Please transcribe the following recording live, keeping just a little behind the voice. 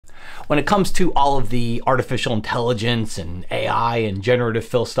when it comes to all of the artificial intelligence and AI and generative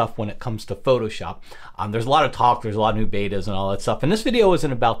fill stuff when it comes to Photoshop, there's a lot of talk, there's a lot of new betas and all that stuff. And this video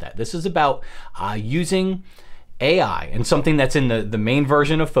isn't about that. This is about using AI and something that's in the main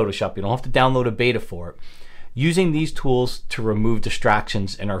version of Photoshop. You don't have to download a beta for it. Using these tools to remove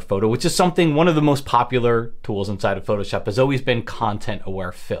distractions in our photo, which is something, one of the most popular tools inside of Photoshop has always been content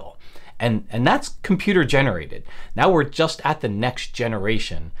aware fill. And that's computer generated. Now we're just at the next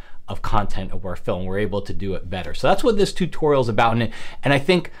generation of content aware fill, and we're able to do it better. So that's what this tutorial is about. And I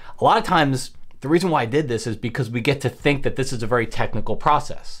think a lot of times the reason why I did this is because we get to think that this is a very technical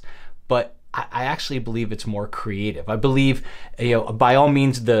process, but I actually believe it's more creative. I believe, by all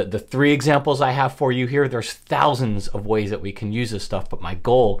means, the 3 examples I have for you here, there's thousands of ways that we can use this stuff, but my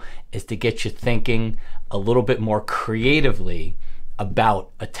goal is to get you thinking a little bit more creatively about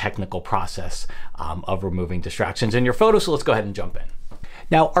a technical process of removing distractions in your photo. So let's go ahead and jump in.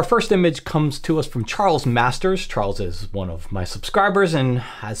 Now, our first image comes to us from Charles Masters. Charles is one of my subscribers and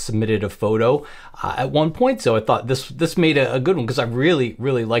has submitted a photo at one point. So I thought this made a good one because I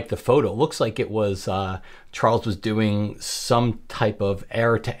really like the photo. It looks like it was, Charles was doing some type of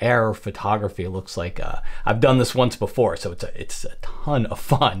air-to-air photography. It looks like, I've done this once before, so it's a ton of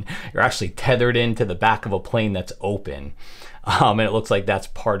fun. You're actually tethered into the back of a plane that's open. And it looks like that's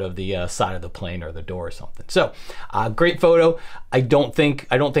part of the side of the plane or the door or something. So great photo. I don't think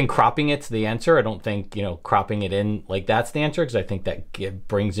cropping it's the answer. I don't think, cropping it in like that's the answer, because I think that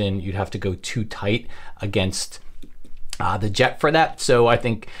brings in, you'd have to go too tight against the jet for that. So I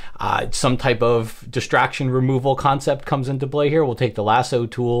think some type of distraction removal concept comes into play here. We'll take the lasso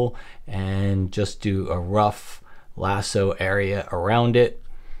tool and just do a rough lasso area around it,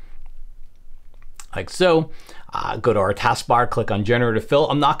 like so. Go to our taskbar, click on generative fill.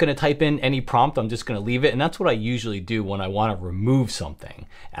 I'm not going to type in any prompt. I'm just going to leave it. And that's what I usually do when I want to remove something.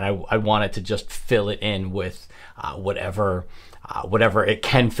 And I want it to just fill it in with whatever it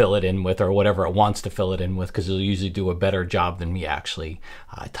can fill it in with, or whatever it wants to fill it in with, because it'll usually do a better job than me actually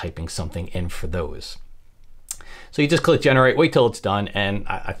typing something in for those. So you just click generate, wait till it's done, and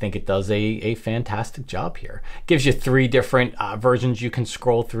I think it does a fantastic job here. It gives you 3 different versions you can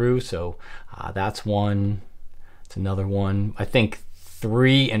scroll through. So that's one. It's another one. I think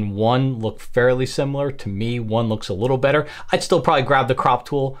 3 and 1 look fairly similar. To me, 1 looks a little better. I'd still probably grab the crop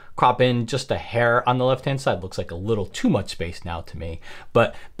tool, crop in just a hair on the left-hand side. Looks like a little too much space now to me,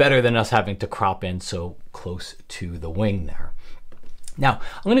 but better than us having to crop in so close to the wing there. Now,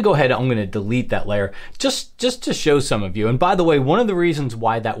 I'm going to go ahead, I'm going to delete that layer just to show some of you. And by the way, one of the reasons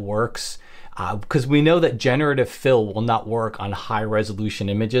why that works, because we know that generative fill will not work on high resolution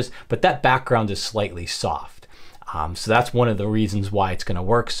images, but that background is slightly soft. So that's one of the reasons why it's going to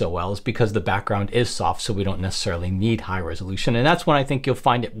work so well, is because the background is soft, so we don't necessarily need high resolution. And that's when I think you'll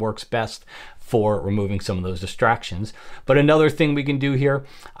find it works best for removing some of those distractions. But another thing we can do here,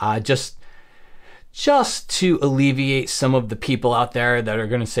 just to alleviate some of the people out there that are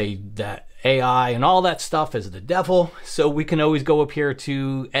going to say that AI and all that stuff is the devil. So we can always go up here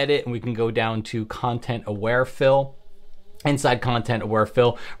to edit, and we can go down to content aware fill. Inside content aware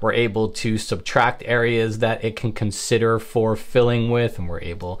fill, we're able to subtract areas that it can consider for filling with, and we're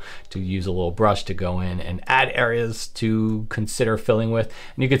able to use a little brush to go in and add areas to consider filling with.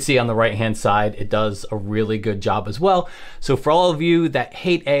 And you can see on the right hand side, it does a really good job as well. So for all of you that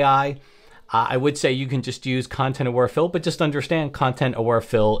hate AI, I would say you can just use content aware fill, but just understand content aware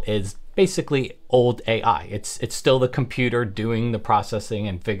fill is basically old AI. It's still the computer doing the processing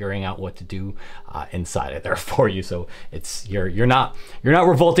and figuring out what to do inside of there for you. So it's you're not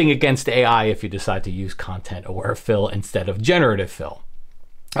revolting against AI if you decide to use content aware fill instead of generative fill.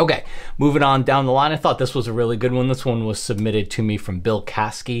 Okay, moving on down the line. I thought this was a really good one. This one was submitted to me from Bill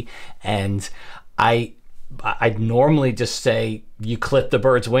Caskey, and I'd normally just say you clip the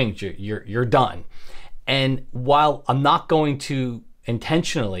bird's wings, you're done. And while I'm not going to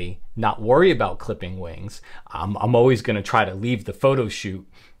intentionally not worry about clipping wings, I'm always going to try to leave the photo shoot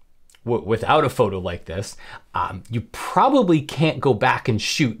without a photo like this. You probably can't go back and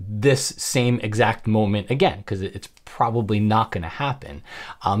shoot this same exact moment again, because it's probably not going to happen.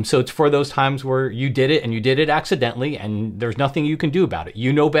 So it's for those times where you did it and you did it accidentally and there's nothing you can do about it.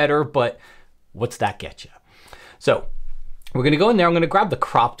 You know better, but what's that get you? So we're going to go in there. I'm going to grab the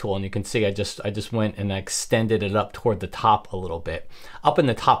crop tool, and you can see I just went and I extended it up toward the top a little bit. Up in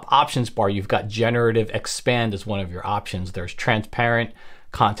the top options bar, you've got generative expand as one of your options. There's transparent,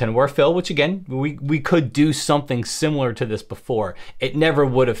 content aware fill, which again, we could do something similar to this before. It never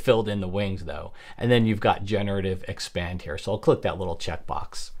would have filled in the wings though. And then you've got generative expand here. So I'll click that little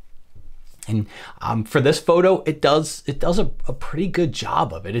checkbox. And for this photo, it does a pretty good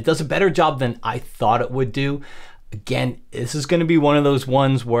job of it. It does a better job than I thought it would do. Again, this is going to be one of those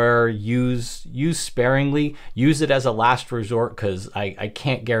ones where use sparingly, use it as a last resort, because I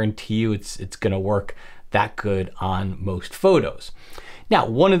can't guarantee you it's going to work that good on most photos. Now,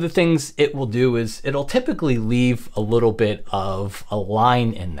 one of the things it will do is it'll typically leave a little bit of a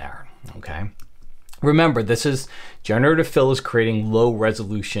line in there, okay? Remember, this is generative fill is creating low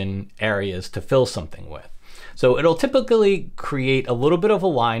resolution areas to fill something with. So it'll typically create a little bit of a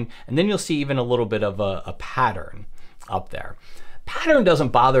line, and then you'll see even a little bit of a pattern up there. Pattern doesn't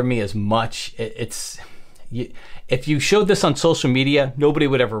bother me as much. If you showed this on social media, nobody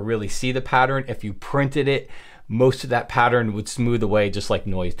would ever really see the pattern. If you printed it, most of that pattern would smooth away, just like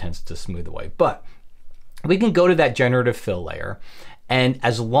noise tends to smooth away. But we can go to that generative fill layer, and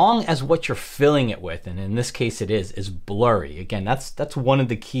as long as what you're filling it with, and in this case it is blurry. Again, that's one of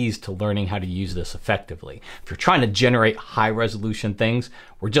the keys to learning how to use this effectively. If you're trying to generate high resolution things,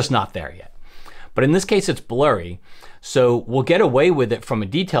 we're just not there yet. But in this case, it's blurry. So we'll get away with it from a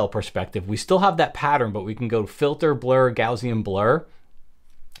detail perspective. We still have that pattern, but we can go filter, blur, Gaussian blur,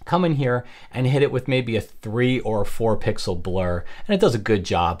 come in here and hit it with maybe a 3 or 4 pixel blur. And it does a good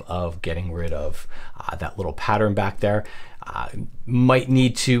job of getting rid of that little pattern back there. Might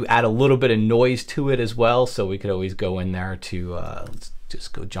need to add a little bit of noise to it as well. So we could always go in there to, let's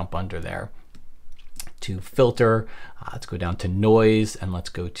just go jump under there to filter. Let's go down to noise and let's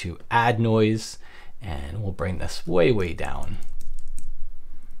go to add noise. And we'll bring this way, way down.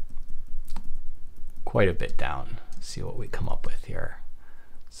 Quite a bit down. See what we come up with here.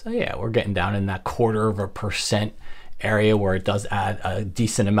 So yeah, we're getting down in that 0.25% area where it does add a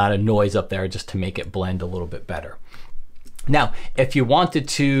decent amount of noise up there just to make it blend a little bit better. Now, if you wanted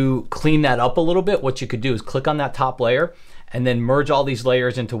to clean that up a little bit, what you could do is click on that top layer and then merge all these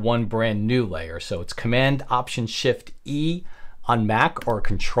layers into one brand new layer. So it's Command Option Shift E on Mac or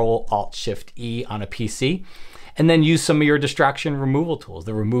Control Alt Shift E on a PC. And then use some of your distraction removal tools.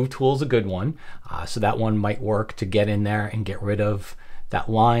 The remove tool is a good one. So that one might work to get in there and get rid of that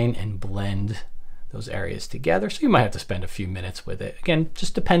line and blend those areas together. So you might have to spend a few minutes with it. Again,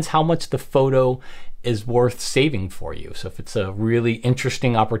 just depends how much the photo is worth saving for you. So if it's a really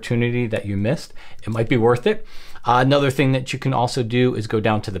interesting opportunity that you missed, it might be worth it. Another thing that you can also do is go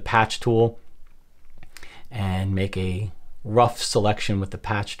down to the patch tool and make a rough selection with the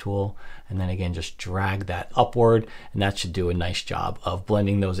patch tool, and then again just drag that upward, and that should do a nice job of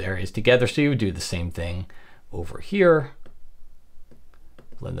blending those areas together. So you would do the same thing over here,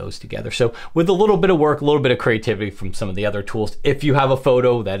 blend those together. So with a little bit of work, a little bit of creativity from some of the other tools, if you have a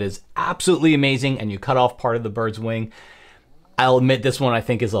photo that is absolutely amazing and you cut off part of the bird's wing, I'll admit this one I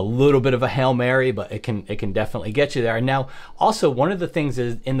think is a little bit of a Hail Mary, but it can definitely get you there. And now also one of the things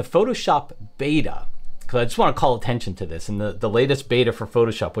is in the Photoshop beta, because I just want to call attention to this, in the latest beta for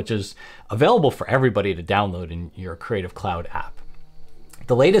Photoshop, which is available for everybody to download in your Creative Cloud app.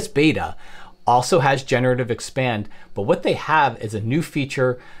 The latest beta also has Generative Expand, but what they have is a new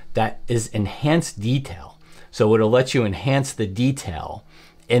feature that is Enhanced Detail. So it'll let you enhance the detail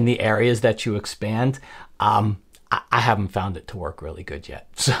in the areas that you expand. I haven't found it to work really good yet.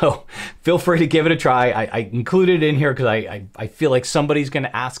 So feel free to give it a try. I included it in here because I feel like somebody's going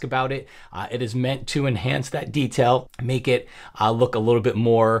to ask about it. It is meant to enhance that detail, make it look a little bit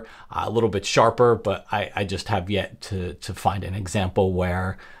more, a little bit sharper, but I just have yet to find an example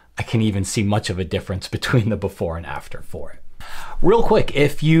where I can even see much of a difference between the before and after for it. Real quick,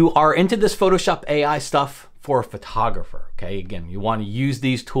 if you are into this Photoshop AI stuff, for a photographer, okay? Again, you want to use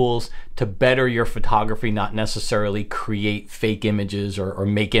these tools to better your photography, not necessarily create fake images or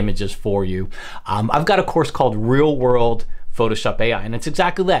make images for you. I've got a course called Real World Photoshop AI, and it's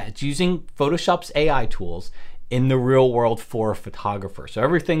exactly that. It's using Photoshop's AI tools in the real world for a photographer. So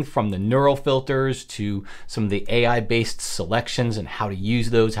everything from the neural filters to some of the AI-based selections and how to use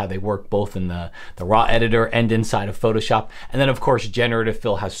those, how they work both in the raw editor and inside of Photoshop. And then of course, generative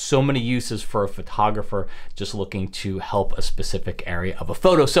fill has so many uses for a photographer just looking to help a specific area of a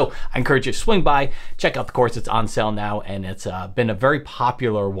photo. So I encourage you to swing by, check out the course. It's on sale now, and it's been a very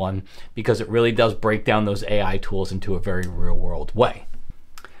popular one because it really does break down those AI tools into a very real world way.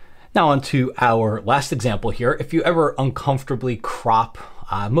 Now on to our last example here. If you ever uncomfortably crop,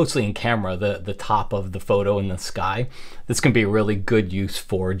 mostly in camera, the top of the photo in the sky, this can be a really good use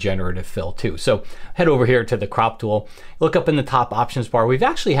for generative fill too. So head over here to the crop tool, look up in the top options bar. We've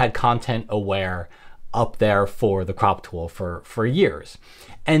actually had content aware up there for the crop tool for years.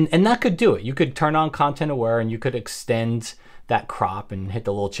 And that could do it. You could turn on content aware and you could extend that crop and hit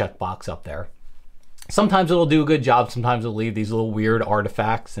the little checkbox up there. Sometimes it'll do a good job, sometimes it'll leave these little weird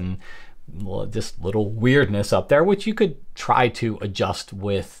artifacts, and just little weirdness up there, which you could try to adjust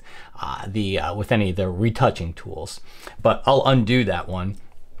with with any of the retouching tools. But I'll undo that one.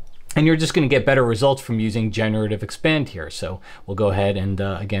 And you're just going to get better results from using Generative Expand here. So we'll go ahead and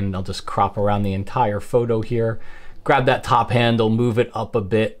again, I'll just crop around the entire photo here. Grab that top handle, move it up a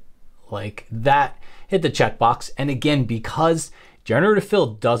bit like that, hit the checkbox. And again, because Generative Fill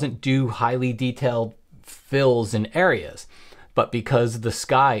doesn't do highly detailed fills in areas, but because the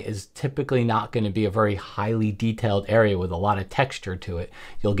sky is typically not going to be a very highly detailed area with a lot of texture to it,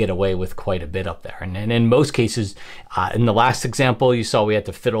 you'll get away with quite a bit up there. And in most cases, in the last example, you saw we had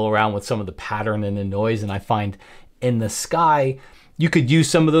to fiddle around with some of the pattern and the noise. And I find in the sky, you could use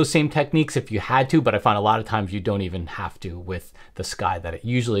some of those same techniques if you had to, but I find a lot of times you don't even have to with the sky, that it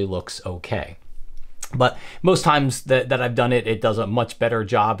usually looks okay. But most times that I've done it, it does a much better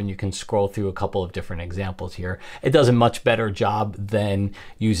job, and you can scroll through a couple of different examples here. It does a much better job than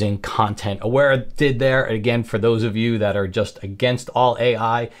using Content Aware did there. Again, for those of you that are just against all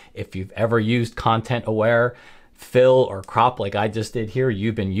AI, if you've ever used Content Aware, fill or crop like I just did here,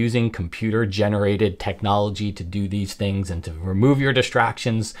 you've been using computer generated technology to do these things and to remove your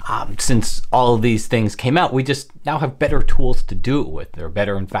distractions. Since all of these things came out, we just now have better tools to do it with. They're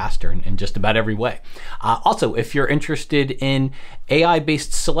better and faster in just about every way. Also, if you're interested in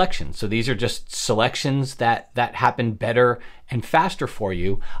AI-based selections, so these are just selections that happen better and faster for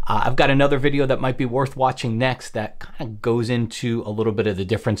you, I've got another video that might be worth watching next that kind of goes into a little bit of the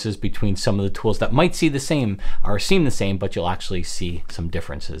differences between some of the tools that might seem the same, but you'll actually see some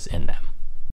differences in them.